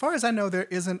 as far as I know, there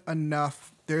isn't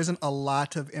a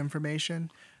lot of information.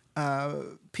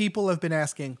 People have been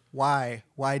asking why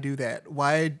do that?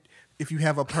 Why, if you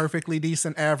have a perfectly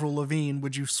decent Avril Lavigne,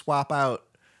 would you swap out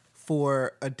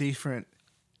for a different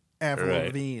Avril Right.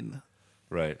 Lavigne?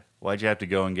 Right. Why'd you have to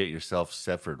go and get yourself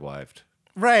Stepford-wived?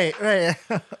 Right.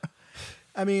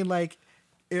 I mean, like,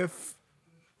 if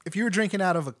you were drinking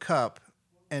out of a cup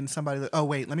and somebody, oh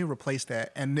wait, let me replace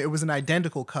that, and it was an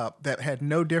identical cup that had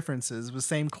no differences, was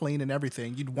same clean and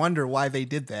everything, you'd wonder why they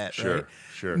did that. Sure, right?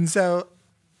 sure. And so,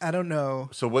 I don't know.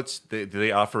 So do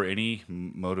they offer any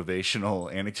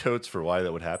motivational anecdotes for why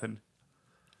that would happen?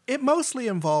 It mostly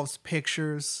involves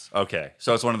pictures. Okay.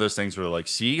 So it's one of those things where like,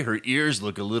 see, her ears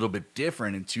look a little bit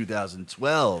different in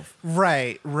 2012.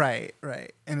 Right.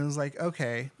 And it was like,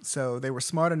 okay, so they were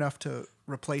smart enough to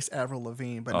replace Avril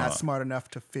Lavigne, but not smart enough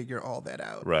to figure all that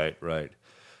out. Right.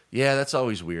 Yeah, that's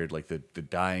always weird, like the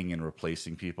dying and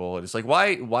replacing people. And it's like,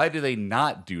 why do they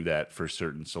not do that for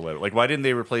certain celebrities? Like, why didn't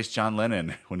they replace John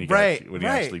Lennon when he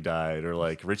actually died, or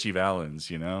like Richie Valens?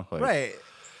 You know, like, Right.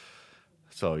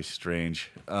 It's always strange.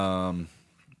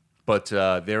 But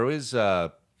there is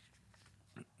one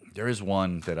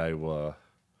that I was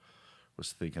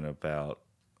thinking about.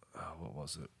 What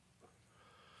was it?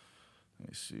 Let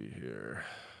me see here.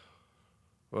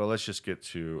 Well, let's just get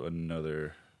to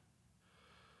another.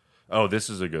 Oh, this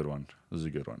is a good one.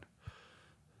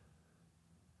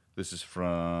 This is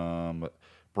from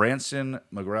Branson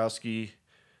Magrowski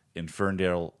in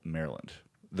Ferndale, Maryland.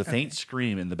 The faint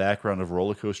scream in the background of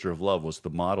Roller Coaster of Love was the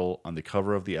model on the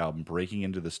cover of the album breaking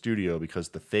into the studio because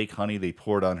the fake honey they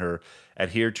poured on her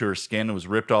adhered to her skin and was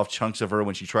ripped off chunks of her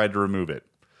when she tried to remove it.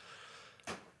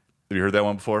 Have you heard that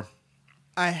one before?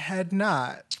 I had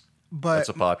not, but That's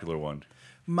a popular one.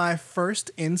 my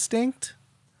first instinct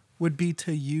would be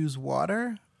to use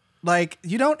water. Like,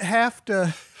 you don't have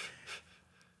to.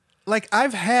 Like,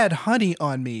 I've had honey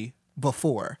on me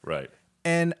before. Right.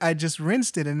 And I just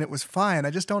rinsed it and it was fine. I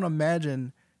just don't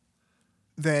imagine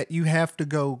that you have to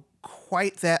go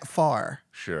quite that far.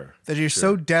 Sure. That you're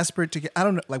so desperate to get. I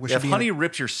don't know. Like, we Yeah, should if be honey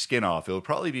ripped your skin off, it would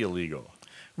probably be illegal.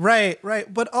 Right.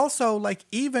 But also, like,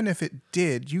 even if it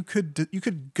did, you could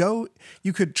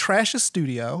trash a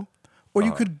studio, or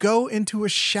you could go into a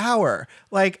shower.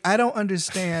 Like, I don't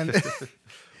understand.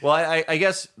 Well, I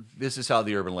guess this is how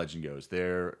the urban legend goes.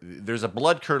 There's a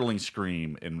blood-curdling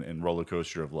scream in Roller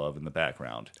Coaster of Love in the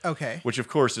background. Okay. Which, of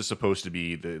course, is supposed to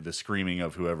be the screaming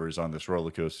of whoever is on this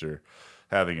roller coaster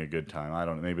having a good time. I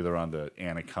don't know. Maybe they're on the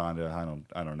Anaconda.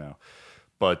 I don't know.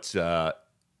 But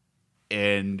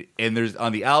and there's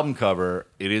on the album cover,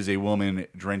 it is a woman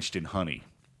drenched in honey.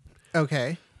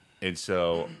 Okay. And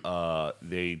so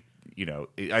they,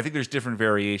 I think there's different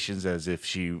variations as if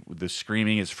the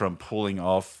screaming is from pulling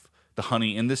off the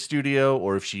honey in the studio,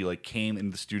 or if she like came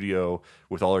in the studio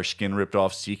with all her skin ripped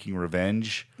off seeking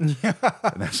revenge. And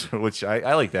that's which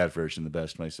I like that version the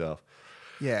best myself.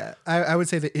 Yeah. I would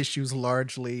say the issues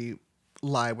largely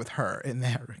lie with her in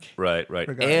that regard. Right.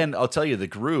 regard. And I'll tell you, the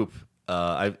group,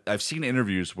 I've seen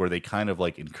interviews where they kind of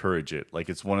like encourage it. Like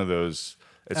it's one of those.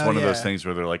 It's one of those yeah. things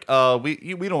where they're like, "Oh,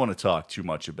 we don't want to talk too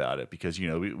much about it because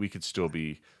we could still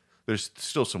be there's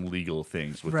still some legal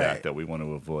things with Right. that we want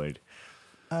to avoid."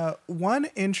 One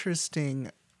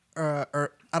interesting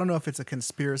or I don't know if it's a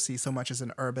conspiracy so much as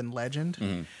an urban legend.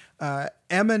 Mm-hmm.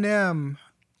 Eminem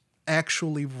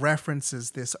actually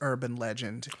references this urban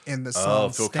legend in the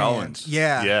song Phil Stand. Collins.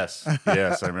 Yeah. Yes.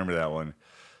 Yes, I remember that one.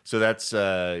 So that's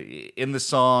in the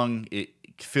song.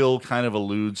 Phil kind of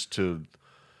alludes to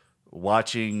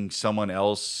watching someone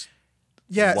else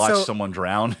watch someone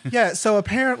drown. Yeah, so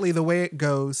apparently the way it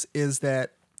goes is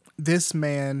that this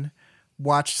man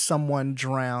watched someone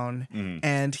drown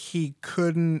and he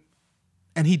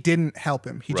didn't help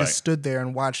him. He Right. just stood there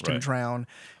and watched him Right. drown.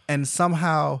 And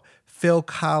somehow Phil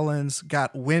Collins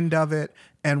got wind of it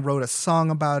and wrote a song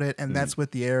about it, and that's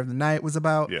what The Air of the Night was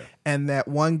about. Yeah. And that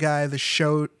one day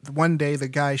the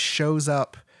guy shows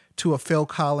up to a Phil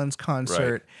Collins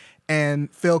concert.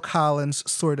 And Phil Collins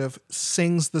sort of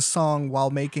sings the song while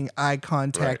making eye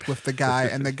contact Right. with the guy,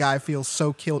 and the guy feels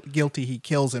so guilty he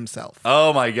kills himself.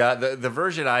 Oh my God! The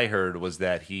version I heard was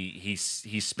that he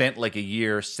spent like a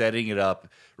year setting it up,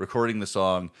 recording the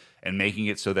song, and making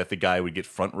it so that the guy would get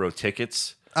front row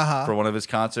tickets for one of his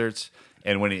concerts.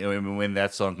 And when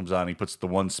that song comes on, he puts the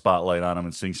one spotlight on him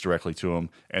and sings directly to him,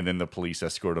 and then the police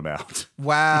escort him out.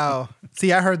 Wow.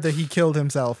 See, I heard that he killed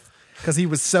himself because he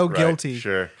was so guilty.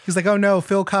 sure. He's like, oh no,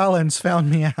 Phil Collins found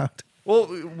me out. Well,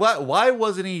 why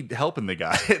wasn't he helping the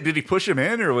guy? Did he push him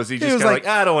in, or was he just was kind of like-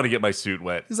 like, I don't want to get my suit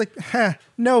wet? He's like,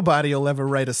 nobody will ever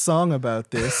write a song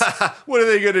about this. What are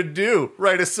they going to do?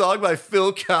 Write a song by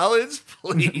Phil Collins,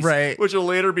 please? Right. Which will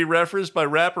later be referenced by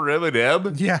rapper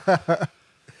Eminem. Yeah.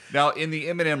 Now, in the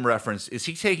Eminem reference, is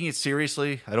he taking it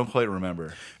seriously? I don't quite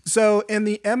remember. So in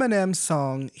the Eminem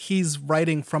song, he's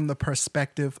writing from the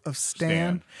perspective of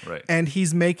Stan. right. And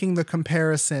he's making the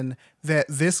comparison that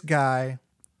this guy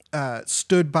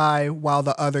stood by while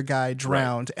the other guy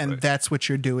drowned, and that's what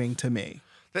you're doing to me.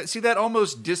 That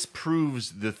almost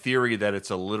disproves the theory that it's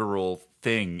a literal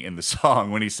thing in the song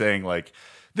when he's saying, like,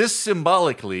 this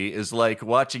symbolically is like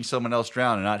watching someone else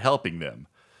drown and not helping them.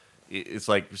 It's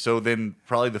like, so then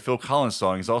probably the Phil Collins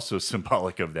song is also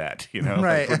symbolic of that, you know?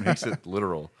 Right. Like, what makes it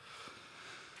literal?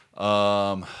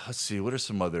 Let's see, what are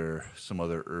some other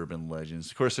urban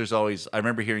legends? Of course, there's always, I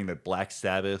remember hearing that Black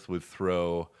Sabbath would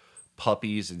throw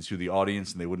puppies into the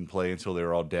audience and they wouldn't play until they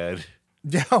were all dead.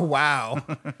 Yeah, wow.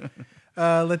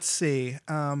 Let's see.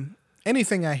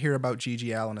 Anything I hear about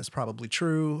Gigi Allen is probably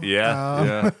true.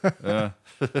 Yeah, yeah.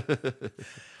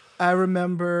 I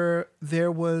remember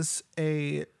there was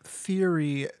a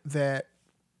theory that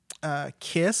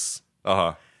KISS,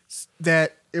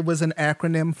 that it was an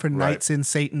acronym for Knights in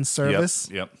Satan's Service.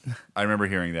 Yep. I remember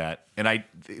hearing that. And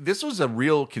this was a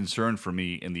real concern for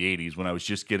me in the 80s when I was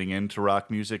just getting into rock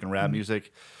music and rap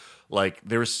music. Like,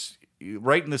 there's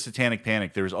right in the Satanic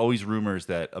Panic, there was always rumors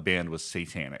that a band was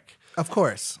satanic. Of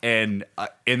course. And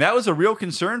that was a real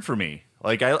concern for me.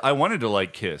 Like, I wanted to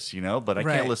like Kiss, you know, but I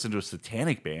Right. can't listen to a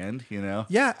satanic band, you know?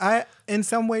 Yeah, in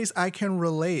some ways I can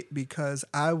relate because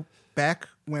back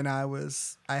when I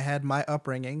had my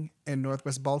upbringing in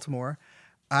Northwest Baltimore,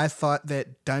 I thought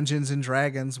that Dungeons and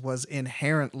Dragons was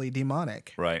inherently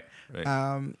demonic. Right.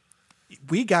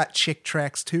 We got Chick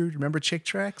Tracts too. Remember Chick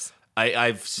Tracts?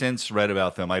 I've since read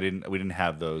about them. We didn't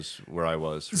have those where I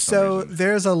was. For some So reason.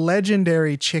 there's a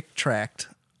legendary Chick Tract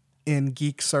in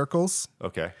geek circles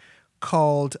Okay.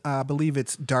 called, I believe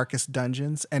it's Darkest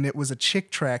Dungeons, and it was a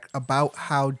Chick Tract about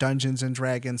how Dungeons and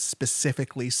Dragons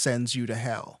specifically sends you to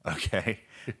hell. Okay.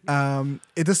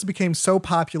 This became so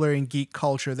popular in geek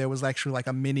culture, there was actually like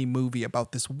a mini movie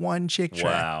about this one Chick Tract.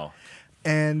 Wow.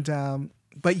 And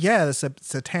but yeah, the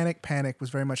Satanic Panic was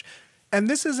very much, and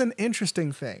this is an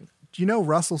interesting thing. Do you know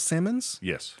Russell Simmons?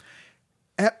 Yes.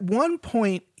 At one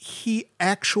point, he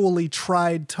actually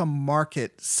tried to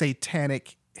market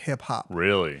satanic hip hop.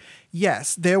 Really?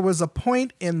 Yes, there was a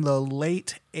point in the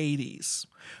late 80s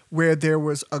where there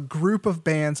was a group of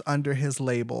bands under his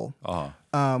label.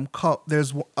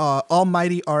 There's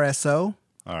Almighty RSO,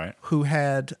 All right. who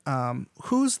had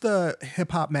who's the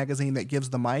hip hop magazine that gives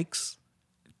the mics?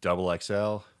 Double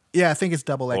XL Yeah, I think it's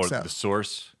Double or XL. the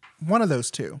Source. One of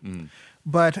those two.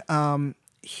 But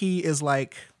he is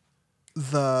like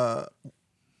the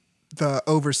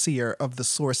overseer of the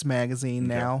Source magazine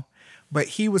now. But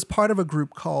he was part of a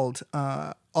group called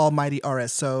Almighty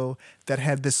RSO that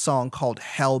had this song called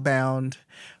Hellbound.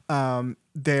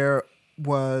 There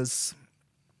was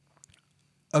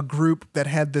a group that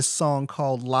had this song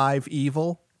called Live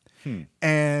Evil.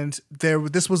 And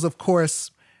this was, of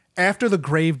course, after the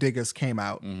Gravediggers came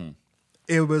out.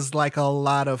 It was like a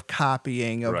lot of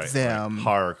copying of them.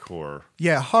 Horrorcore.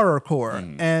 Yeah,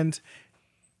 horrorcore. And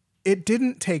it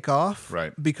didn't take off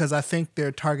Right. because I think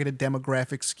their targeted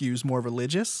demographic skews more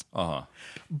religious. Uh-huh.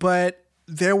 But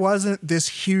there wasn't this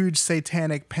huge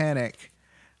satanic panic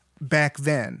back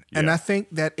then. And Yeah. I think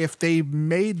that if they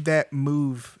made that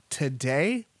move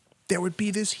today, there would be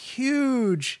this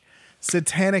huge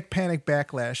satanic panic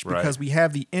backlash because Right. we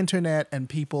have the internet and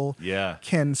people Yeah.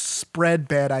 can spread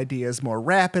bad ideas more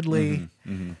rapidly.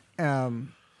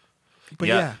 But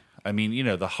yeah. I mean, you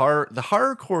know, the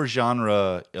horrorcore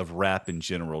genre of rap in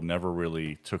general never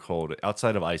really took hold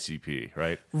outside of ICP,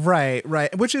 right? Right,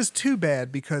 right. Which is too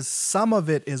bad because some of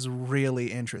it is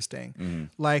really interesting.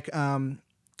 Like,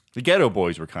 The Ghetto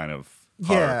Boys were kind of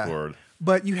yeah. horrorcore.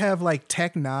 But you have like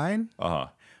Tech Nine. Uh-huh.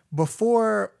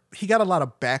 Before he got a lot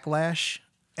of backlash,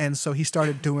 and so he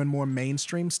started doing more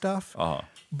mainstream stuff. Uh-huh.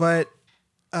 But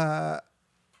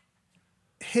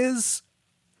his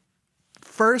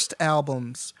first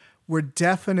albums were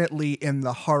definitely in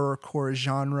the horrorcore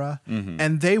genre,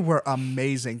 and they were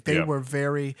amazing. They Yeah. were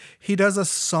very. He does a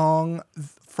song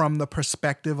from the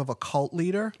perspective of a cult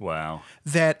leader Wow.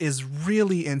 that is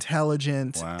really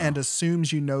intelligent Wow. and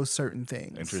assumes you know certain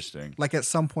things. Interesting. Like at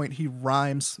some point he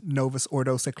rhymes Novus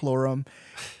Ordo Seclorum,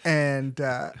 and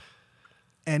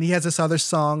he has this other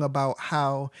song about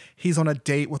how he's on a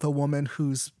date with a woman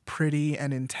who's pretty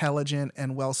and intelligent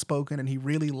and well spoken, and he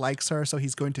really likes her, so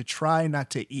he's going to try not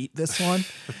to eat this one.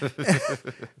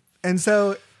 And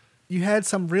so you had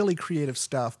some really creative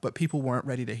stuff, but people weren't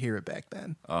ready to hear it back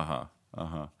then. Wow.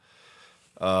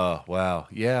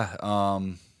 Yeah.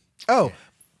 Oh,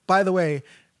 by the way,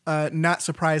 not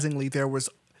surprisingly,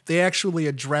 they actually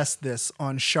addressed this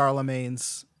on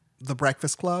Charlemagne's The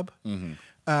Breakfast Club.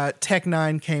 Tech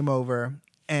Nine came over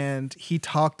and he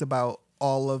talked about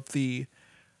all of the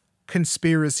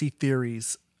conspiracy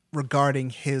theories regarding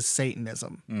his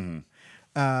Satanism.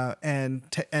 And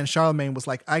Charlemagne was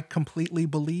like, I completely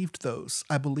believed those.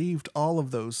 I believed all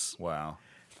of those. Wow.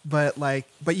 But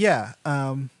yeah,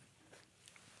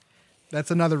 that's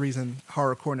another reason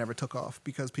horrorcore never took off,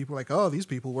 because people are like, oh, these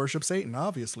people worship Satan.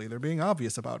 Obviously, they're being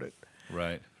obvious about it.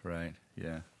 Right.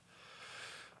 Yeah.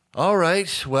 All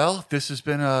right. Well, this has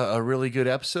been a really good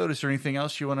episode. Is there anything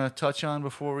else you want to touch on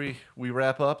before we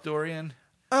wrap up, Dorian?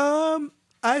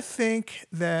 I think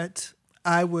that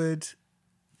I would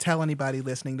tell anybody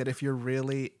listening that if you're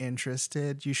really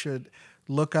interested, you should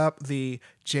look up the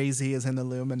Jay-Z is in the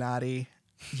Illuminati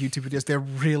YouTube videos. They're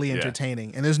really Yeah.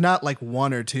 entertaining. And there's not like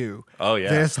one or two. Oh, yeah.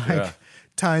 There's like Yeah.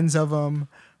 tons of them.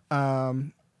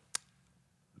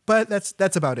 But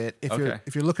that's about it. If Okay.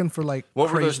 you're looking for like What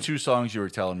were crazy- those two songs you were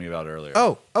telling me about earlier?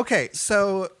 Oh, okay.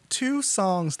 So two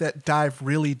songs that dive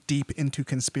really deep into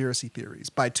conspiracy theories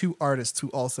by two artists who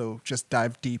also just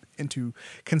dive deep into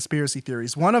conspiracy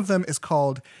theories. One of them is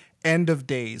called End of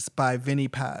Days by Vinnie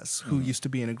Paz, who used to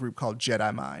be in a group called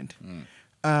Jedi Mind.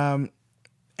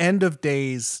 End of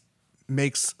Days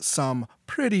makes some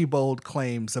pretty bold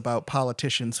claims about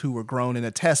politicians who were grown in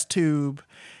a test tube.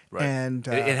 Right. And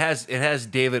it has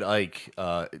David Icke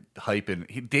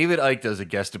hyping. David Icke does a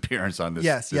guest appearance on this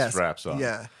yes. rap song.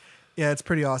 Yeah, it's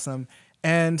pretty awesome.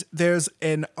 And there's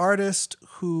an artist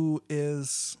who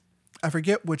is, I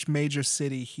forget which major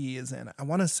city he is in. I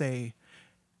want to say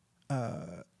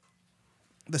the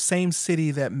same city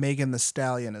that Megan Thee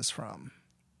Stallion is from.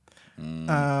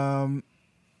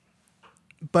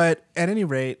 But at any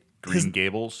rate, Green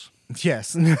Gables.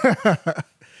 yes.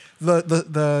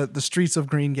 The streets of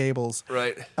Green Gables.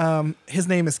 Right. His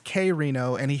name is K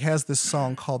Reno, and he has this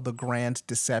song called The Grand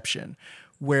Deception,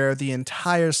 where the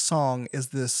entire song is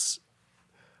this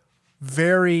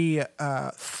very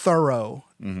thorough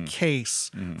case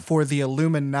for the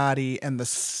Illuminati and the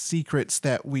secrets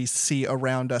that we see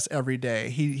around us every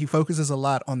day. He focuses a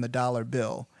lot on the dollar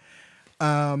bill.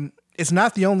 It's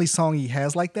not the only song he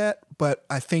has like that, but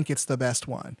I think it's the best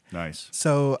one. Nice.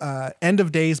 So, End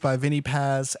of Days by Vinnie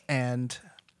Paz and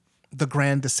The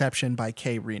Grand Deception by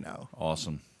K Reno.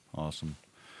 Awesome.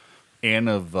 And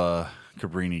of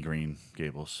Cabrini Green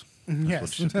Gables. That's Yes. what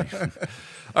it should be.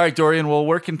 All right, Dorian. Well,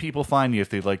 where can people find you if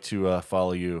they'd like to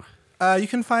follow you? You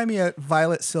can find me at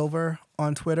Violet Silver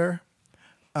on Twitter.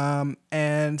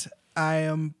 And I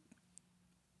am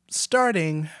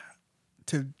starting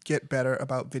to get better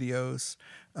about videos.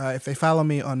 If they follow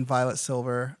me on Violet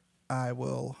Silver, I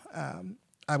will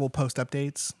post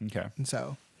updates. Okay. And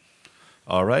so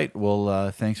All right.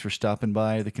 Well, thanks for stopping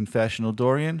by the Confessional,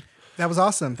 Dorian. that was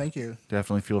awesome. Thank you.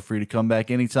 Definitely feel free to come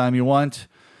back anytime you want.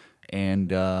 And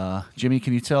Jimmy,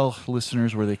 can you tell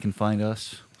listeners where they can find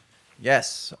us?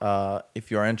 Yes.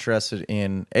 If you are interested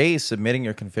in submitting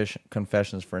your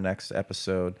confessions for next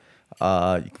episode, you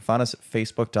can find us at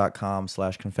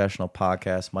facebook.com/confessional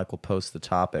podcast. Mike will post the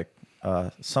topic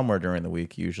somewhere during the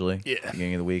week, usually,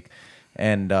 beginning of the week.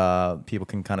 and people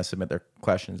can kind of submit their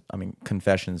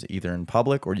confessions either in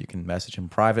public, or you can message him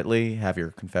privately, have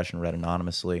your confession read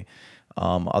anonymously.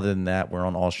 Other than that, we're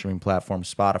on all streaming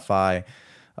platforms, Spotify.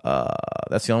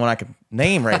 That's the only one I can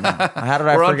name right now. How did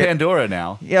I We're forget? on Pandora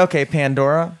now. Yeah, okay,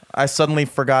 Pandora. I suddenly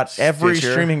forgot every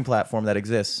Stitcher. streaming platform that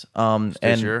exists.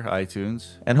 Stitcher, iTunes.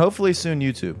 And hopefully soon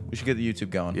YouTube. We should get the YouTube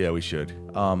going. Yeah, we should.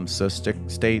 So stay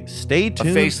A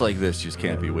tuned. face like this just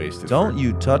can't be wasted. Don't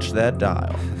you touch that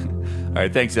dial. All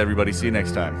right, thanks everybody. See you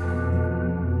next time.